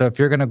serve. So if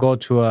you're going to go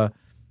to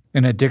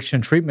an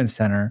addiction treatment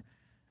center,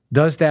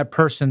 does that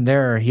person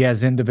there, he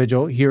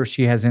or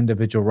she has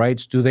individual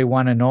rights? Do they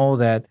want to know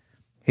that,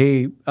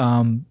 hey,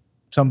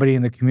 somebody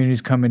in the community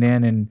is coming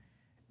in and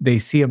they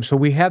see them? So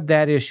we have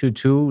that issue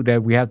too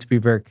that we have to be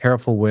very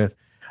careful with.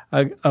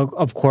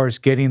 Of course,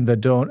 getting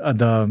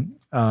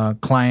the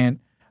client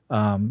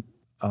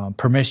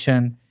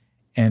permission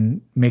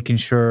and making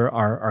sure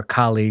our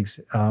colleagues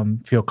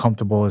feel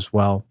comfortable as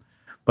well.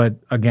 But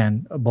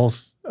again,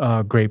 both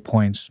great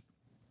points.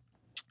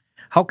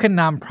 How can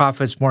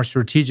nonprofits more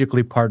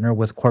strategically partner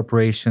with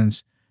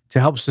corporations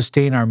to help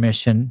sustain our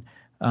mission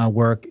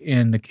work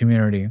in the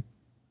community.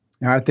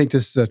 I think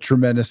this is a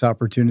tremendous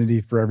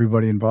opportunity for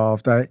everybody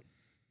involved.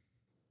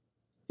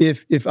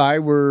 If I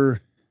were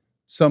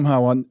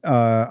somehow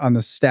on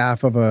the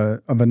staff of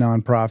a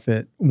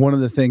nonprofit, one of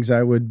the things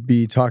I would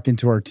be talking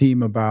to our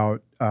team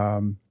about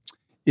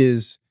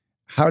is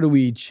how do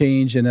we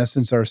change, in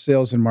essence, our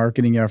sales and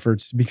marketing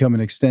efforts to become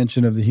an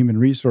extension of the human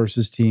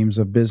resources teams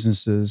of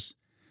businesses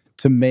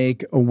to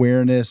make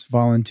awareness,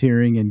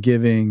 volunteering, and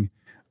giving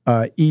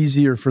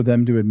easier for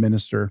them to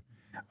administer.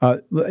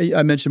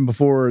 I mentioned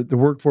before, the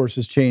workforce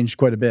has changed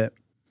quite a bit.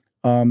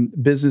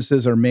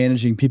 Businesses are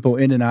managing people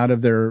in and out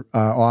of their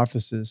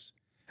offices.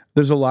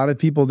 There's a lot of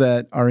people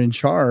that are in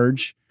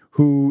charge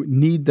who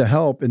need the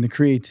help and the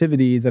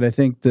creativity that I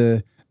think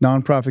the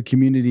nonprofit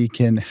community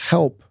can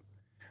help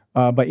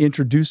by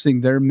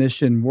introducing their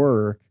mission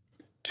work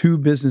to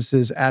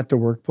businesses at the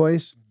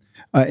workplace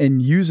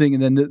and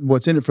then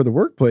what's in it for the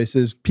workplace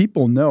is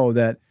people know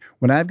that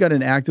when I've got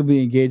an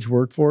actively engaged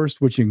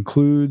workforce, which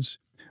includes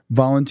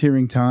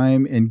volunteering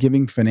time and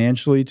giving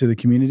financially to the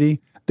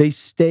community, they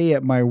stay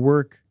at my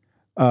work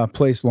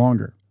place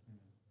longer.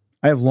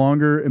 I have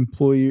longer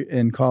employee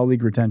and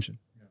colleague retention.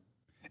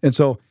 And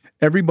so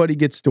everybody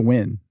gets to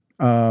win.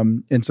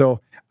 And so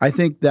I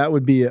think that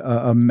would be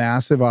a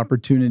massive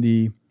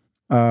opportunity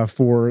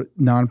for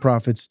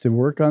nonprofits to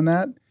work on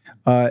that.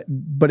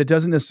 But it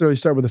doesn't necessarily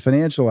start with a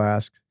financial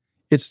ask.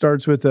 It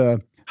starts with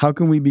how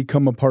can we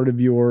become a part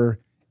of your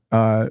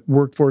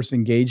workforce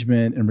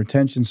engagement and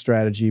retention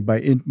strategy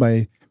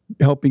by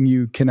helping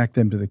you connect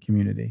them to the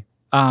community.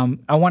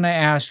 I want to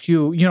ask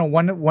you,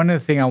 one of the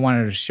things I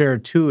wanted to share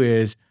too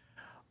is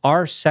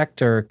our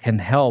sector can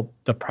help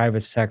the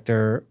private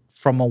sector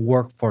from a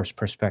workforce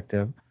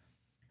perspective.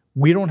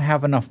 We don't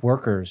have enough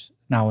workers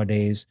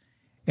nowadays.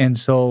 And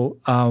so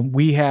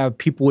we have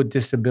people with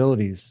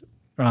disabilities,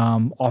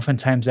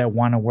 oftentimes that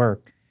want to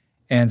work.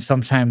 And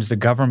sometimes the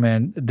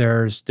government,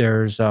 there's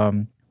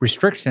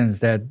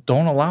restrictions that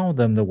don't allow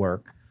them to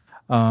work.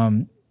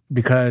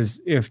 Because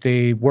if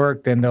they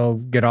work, then they'll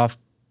get off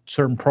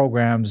certain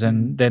programs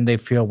and then they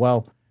feel,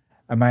 well,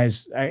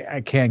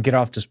 I can't get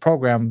off this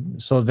program.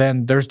 So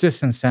then there's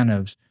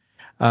disincentives.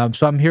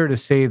 So I'm here to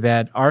say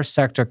that our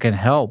sector can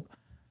help.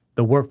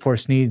 The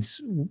workforce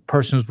needs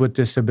persons with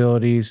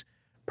disabilities,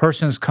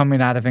 persons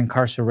coming out of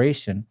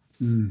incarceration,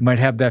 might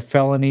have that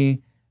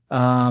felony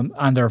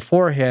on their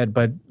forehead,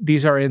 but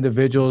these are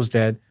individuals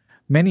that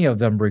many of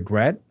them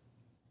regret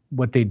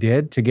what they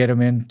did to get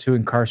them into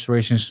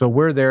incarceration. So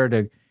we're there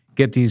to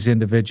get these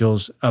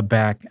individuals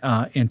back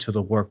into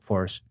the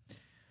workforce.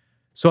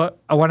 So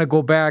I want to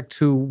go back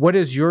to what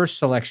is your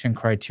selection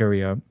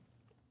criteria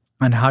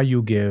on how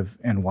you give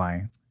and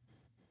why?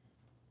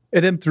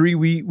 At M3,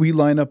 we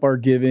line up our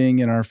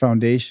giving and our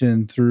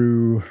foundation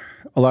through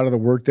a lot of the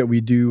work that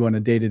we do on a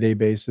day-to-day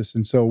basis.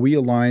 And so we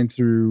align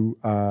through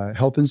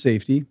health and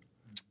safety.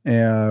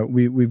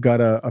 We've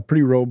got a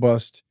pretty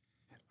robust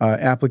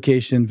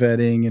application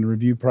vetting and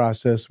review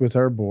process with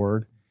our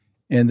board.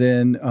 And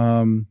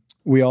then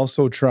we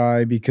also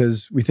try,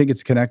 because we think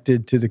it's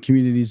connected to the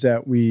communities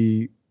that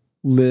we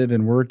live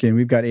and work in.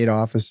 We've got 8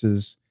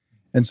 offices.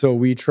 And so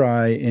we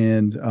try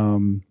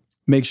and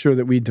make sure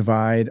that we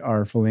divide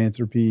our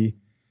philanthropy,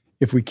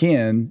 if we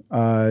can,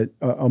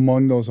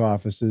 among those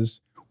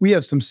offices. We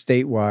have some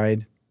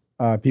statewide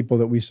people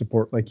that we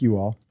support, like you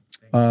all,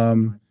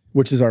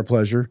 which is our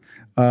pleasure.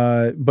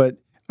 But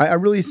I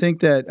really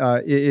think that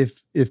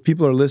if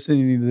people are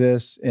listening to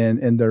this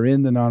and they're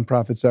in the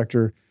nonprofit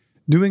sector,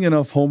 doing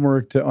enough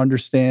homework to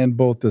understand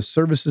both the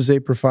services they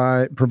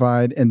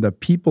provide and the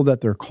people that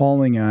they're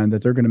calling on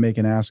that they're going to make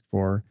an ask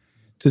for,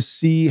 to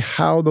see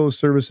how those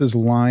services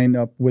line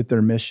up with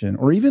their mission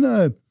or even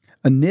a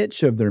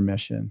niche of their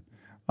mission.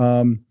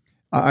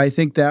 I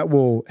think that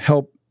will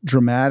help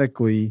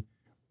dramatically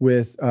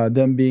with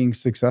them being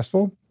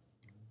successful.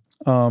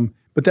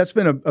 But that's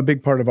been a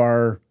big part of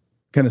our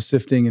kind of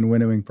sifting and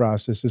winnowing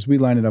process as we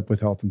line it up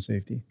with health and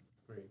safety.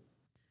 Great.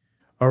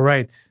 All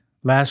right.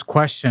 Last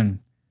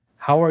question.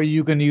 How are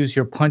you going to use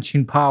your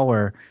punching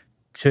power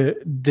to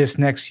this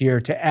next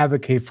year to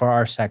advocate for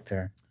our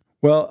sector?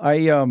 Well,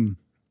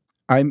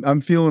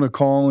 I'm feeling a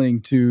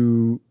calling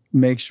to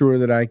make sure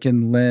that I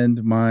can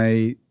lend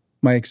my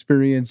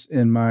experience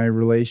and my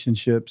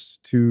relationships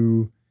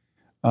to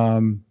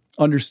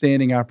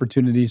understanding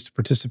opportunities to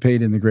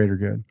participate in the greater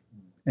good.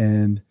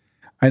 And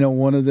I know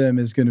one of them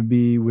is going to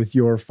be with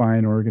your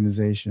fine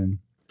organization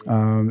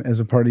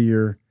as a part of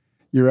your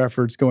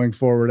efforts going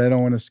forward. I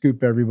don't want to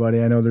scoop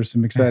everybody. I know there's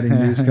some exciting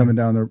news coming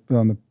down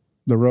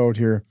the road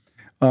here.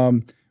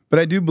 But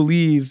I do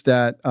believe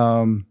that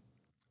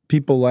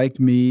people like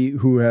me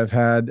who have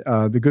had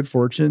the good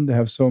fortune to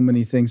have so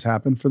many things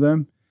happen for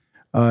them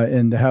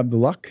and to have the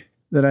luck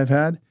that I've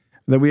had,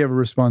 that we have a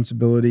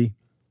responsibility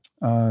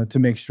to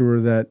make sure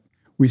that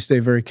we stay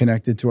very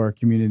connected to our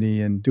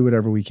community and do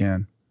whatever we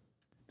can.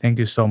 Thank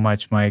you so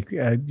much, Mike.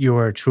 You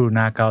are a true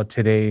knockout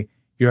today.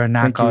 You're a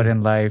knockout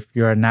in life.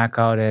 You're a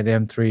knockout at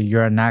M3.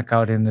 You're a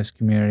knockout in this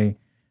community.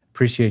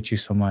 Appreciate you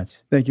so much.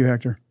 Thank you,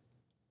 Hector.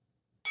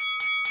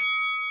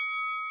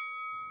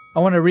 I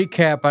want to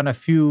recap on a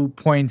few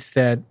points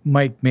that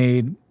Mike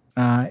made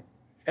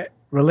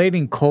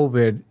relating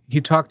COVID. He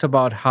talked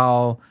about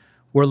how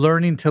we're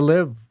learning to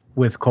live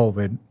with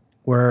COVID,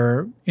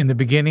 where in the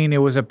beginning it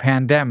was a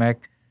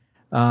pandemic,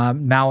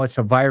 now it's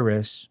a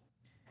virus.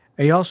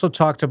 He also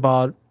talked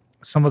about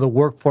some of the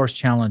workforce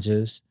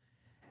challenges,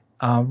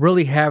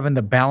 really having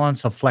the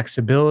balance of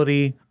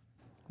flexibility,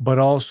 but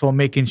also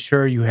making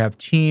sure you have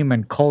team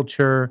and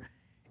culture,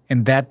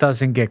 and that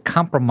doesn't get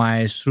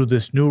compromised through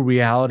this new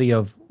reality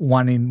of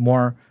wanting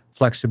more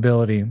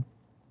flexibility.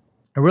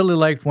 I really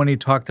liked when he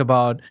talked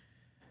about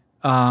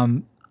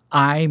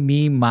I,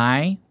 me,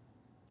 my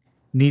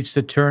needs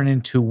to turn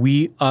into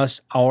we,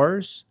 us,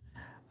 ours.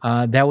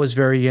 That was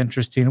very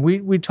interesting.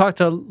 We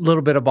talked a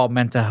little bit about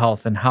mental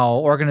health and how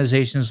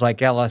organizations like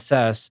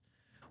LSS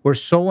were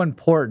so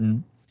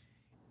important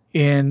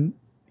in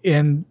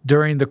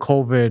during the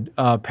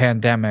COVID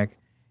pandemic,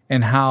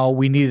 and how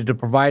we needed to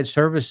provide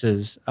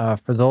services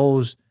for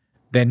those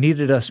that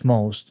needed us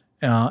most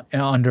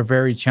under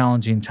very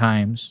challenging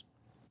times.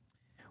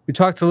 We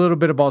talked a little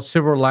bit about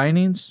silver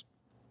linings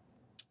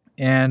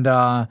and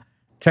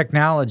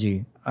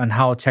technology, and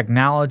how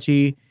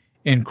technology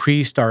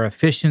increased our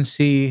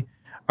efficiency,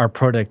 our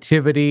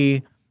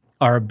productivity,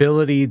 our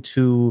ability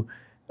to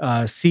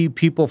see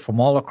people from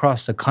all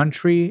across the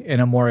country in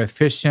a more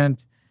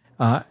efficient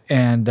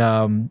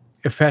and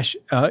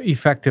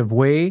effective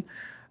way.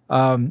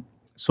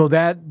 So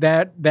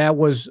that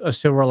was a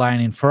silver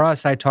lining for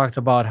us. I talked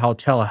about how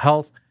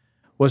telehealth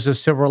was a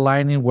silver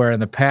lining, where in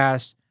the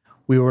past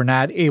we were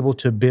not able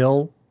to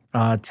bill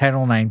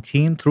Title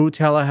 19 through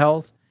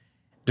telehealth.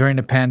 During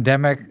the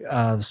pandemic,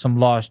 some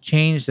laws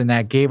changed, and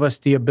that gave us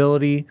the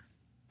ability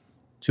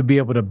to be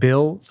able to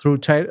bill through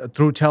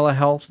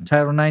telehealth,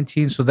 Title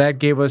 19. So that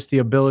gave us the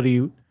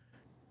ability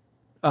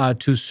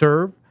to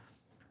serve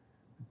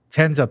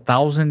tens of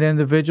thousands of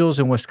individuals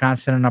in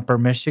Wisconsin and Upper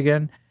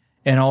Michigan,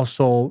 and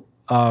also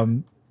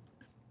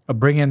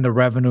bring in the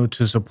revenue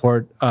to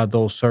support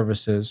those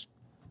services.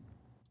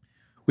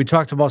 We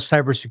talked about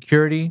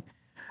cybersecurity,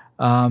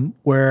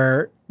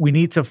 where we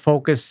need to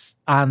focus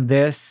on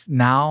this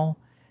now.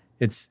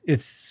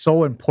 It's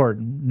so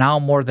important now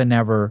more than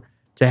ever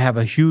to have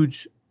a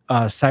huge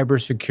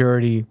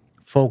cybersecurity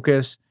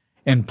focus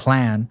and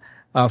plan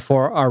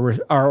for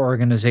our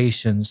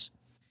organizations.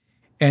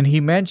 And he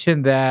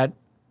mentioned that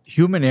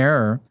human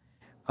error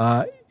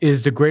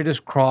is the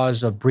greatest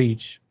cause of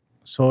breach.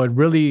 So it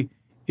really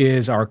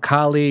is our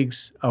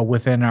colleagues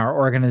within our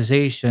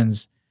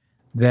organizations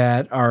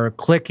that are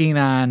clicking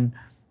on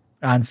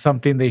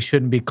something they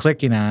shouldn't be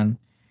clicking on.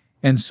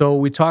 And so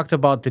we talked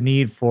about the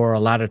need for a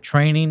lot of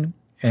training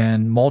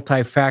and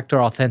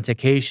multi-factor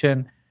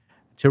authentication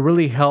to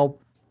really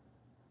help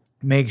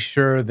make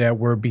sure that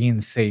we're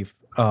being safe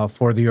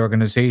for the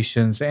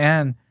organizations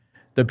and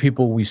the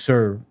people we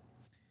serve.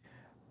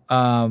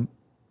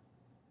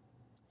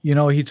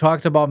 He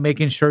talked about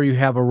making sure you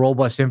have a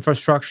robust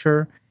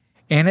infrastructure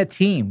and a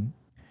team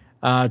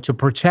to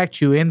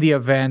protect you in the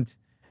event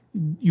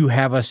you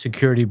have a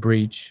security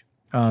breach.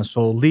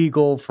 So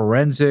legal,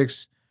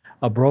 forensics,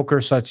 a broker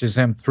such as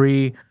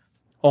M3,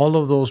 all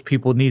of those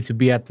people need to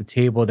be at the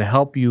table to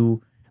help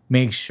you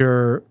make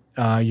sure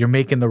you're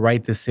making the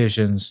right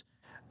decisions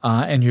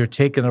and you're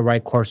taking the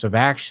right course of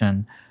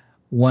action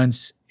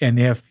once and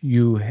if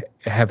you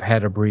have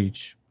had a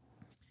breach.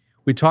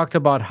 We talked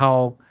about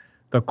how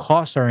the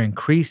costs are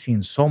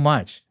increasing so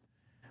much.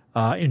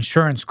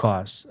 Insurance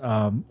costs.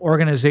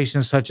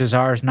 Organizations such as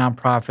ours,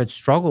 nonprofits,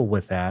 struggle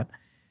with that.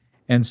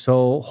 And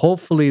so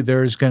hopefully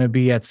there's going to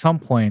be at some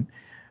point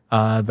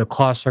the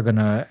costs are going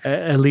to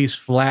at least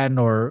flatten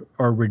or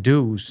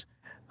reduce.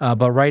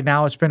 But right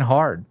now it's been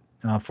hard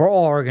for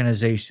all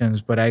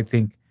organizations, but I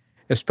think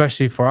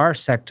especially for our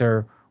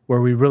sector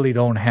where we really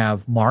don't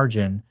have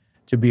margin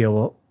to be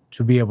able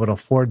to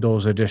afford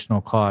those additional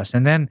costs.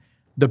 And then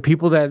the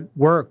people that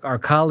work, our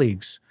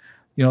colleagues,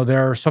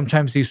 there are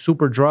sometimes these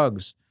super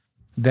drugs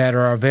that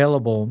are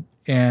available,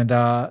 and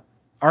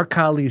our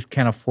colleagues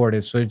can't afford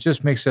it. So it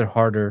just makes it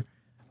harder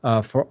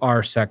for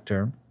our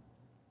sector.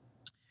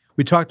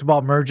 We talked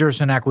about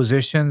mergers and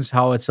acquisitions,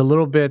 how it's a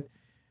little bit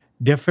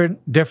different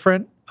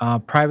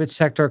private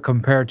sector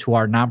compared to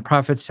our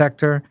nonprofit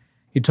sector.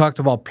 He talked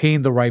about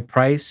paying the right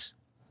price,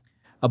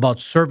 about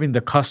serving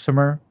the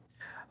customer,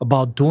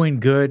 about doing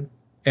good,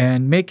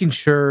 and making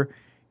sure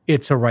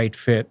it's a right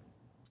fit.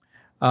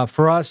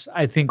 For us,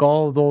 I think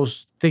all of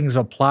those things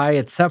apply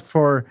except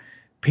for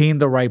paying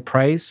the right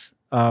price.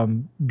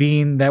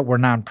 Being that we're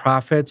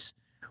nonprofits,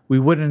 we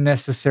wouldn't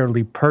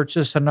necessarily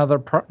purchase another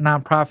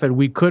nonprofit.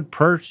 We could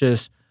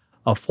purchase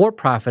a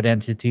for-profit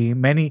entity,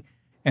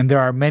 and there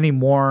are many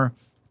more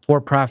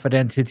for-profit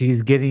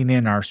entities getting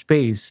in our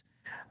space.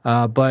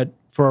 But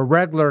for a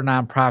regular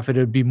nonprofit, it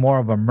would be more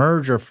of a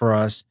merger for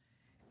us.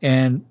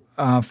 And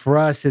for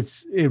us,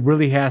 it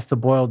really has to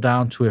boil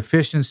down to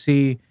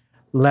efficiency,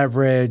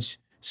 leverage,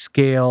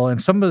 scale,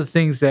 and some of the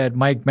things that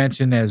Mike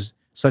mentioned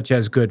such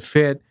as good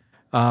fit.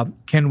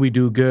 Can we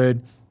do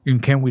good,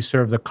 and can we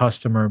serve the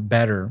customer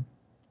better?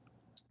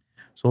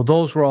 So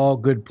those were all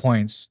good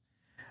points.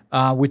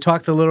 We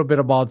talked a little bit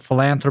about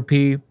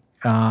philanthropy,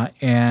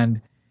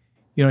 and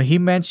he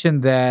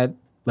mentioned that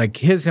like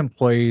his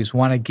employees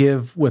want to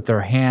give with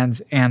their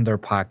hands and their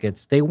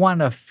pockets. They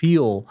want to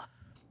feel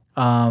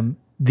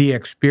the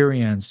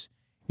experience.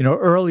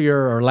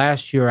 Earlier or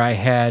last year, I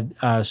had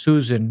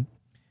Susan,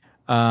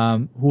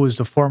 who was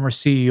the former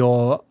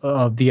CEO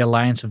of the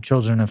Alliance of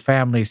Children and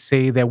Families,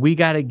 say that we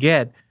got to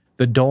get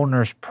the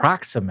donors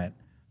proximate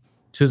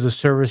to the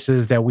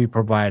services that we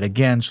provide,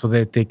 again, so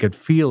that they could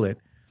feel it,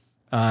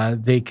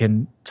 they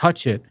can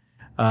touch it,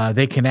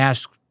 they can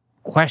ask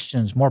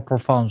questions, more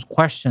profound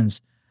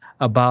questions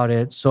about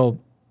it. So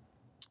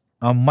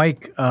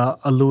Mike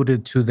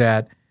alluded to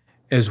that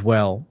as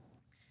well.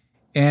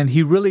 And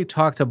he really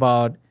talked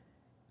about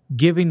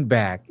giving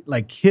back,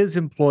 like his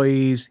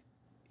employees,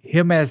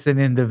 him as an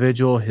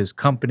individual, his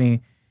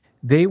company,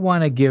 they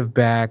want to give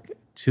back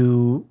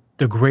to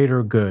the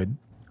greater good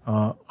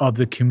of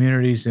the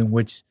communities in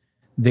which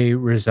they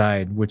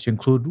reside, which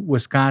include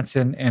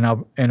Wisconsin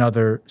and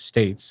other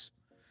states.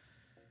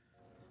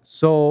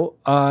 So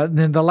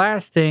then the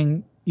last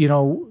thing,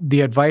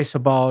 the advice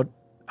about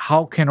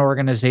how can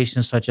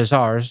organizations such as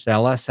ours,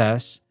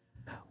 LSS,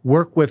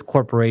 work with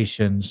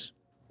corporations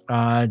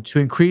to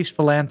increase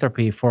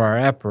philanthropy for our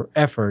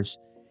efforts.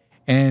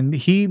 And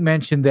he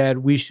mentioned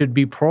that we should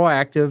be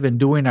proactive in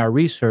doing our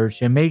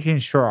research and making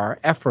sure our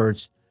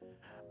efforts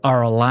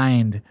are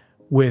aligned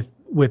with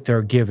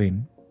their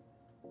giving.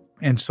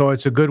 And so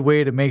it's a good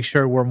way to make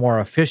sure we're more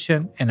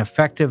efficient and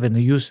effective in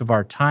the use of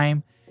our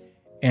time.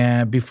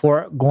 And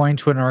before going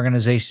to an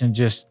organization,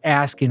 just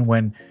asking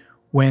when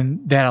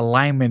that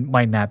alignment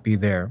might not be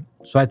there.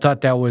 So I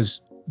thought that was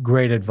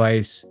great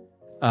advice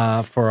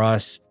for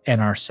us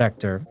and our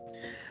sector.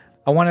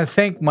 I want to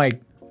thank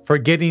Mike for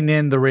getting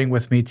in the ring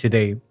with me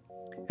today.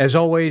 As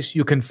always,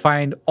 you can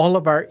find all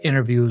of our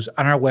interviews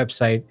on our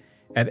website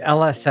at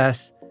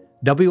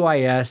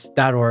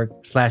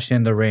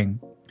lsswis.org/inthering.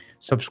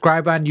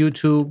 Subscribe on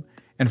YouTube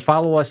and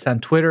follow us on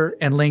Twitter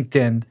and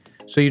LinkedIn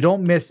so you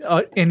don't miss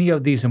any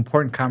of these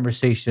important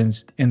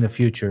conversations in the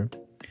future.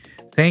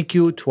 Thank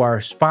you to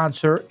our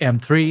sponsor,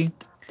 M3.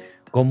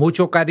 Con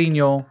mucho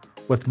cariño,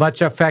 with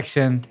much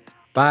affection.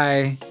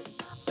 Bye.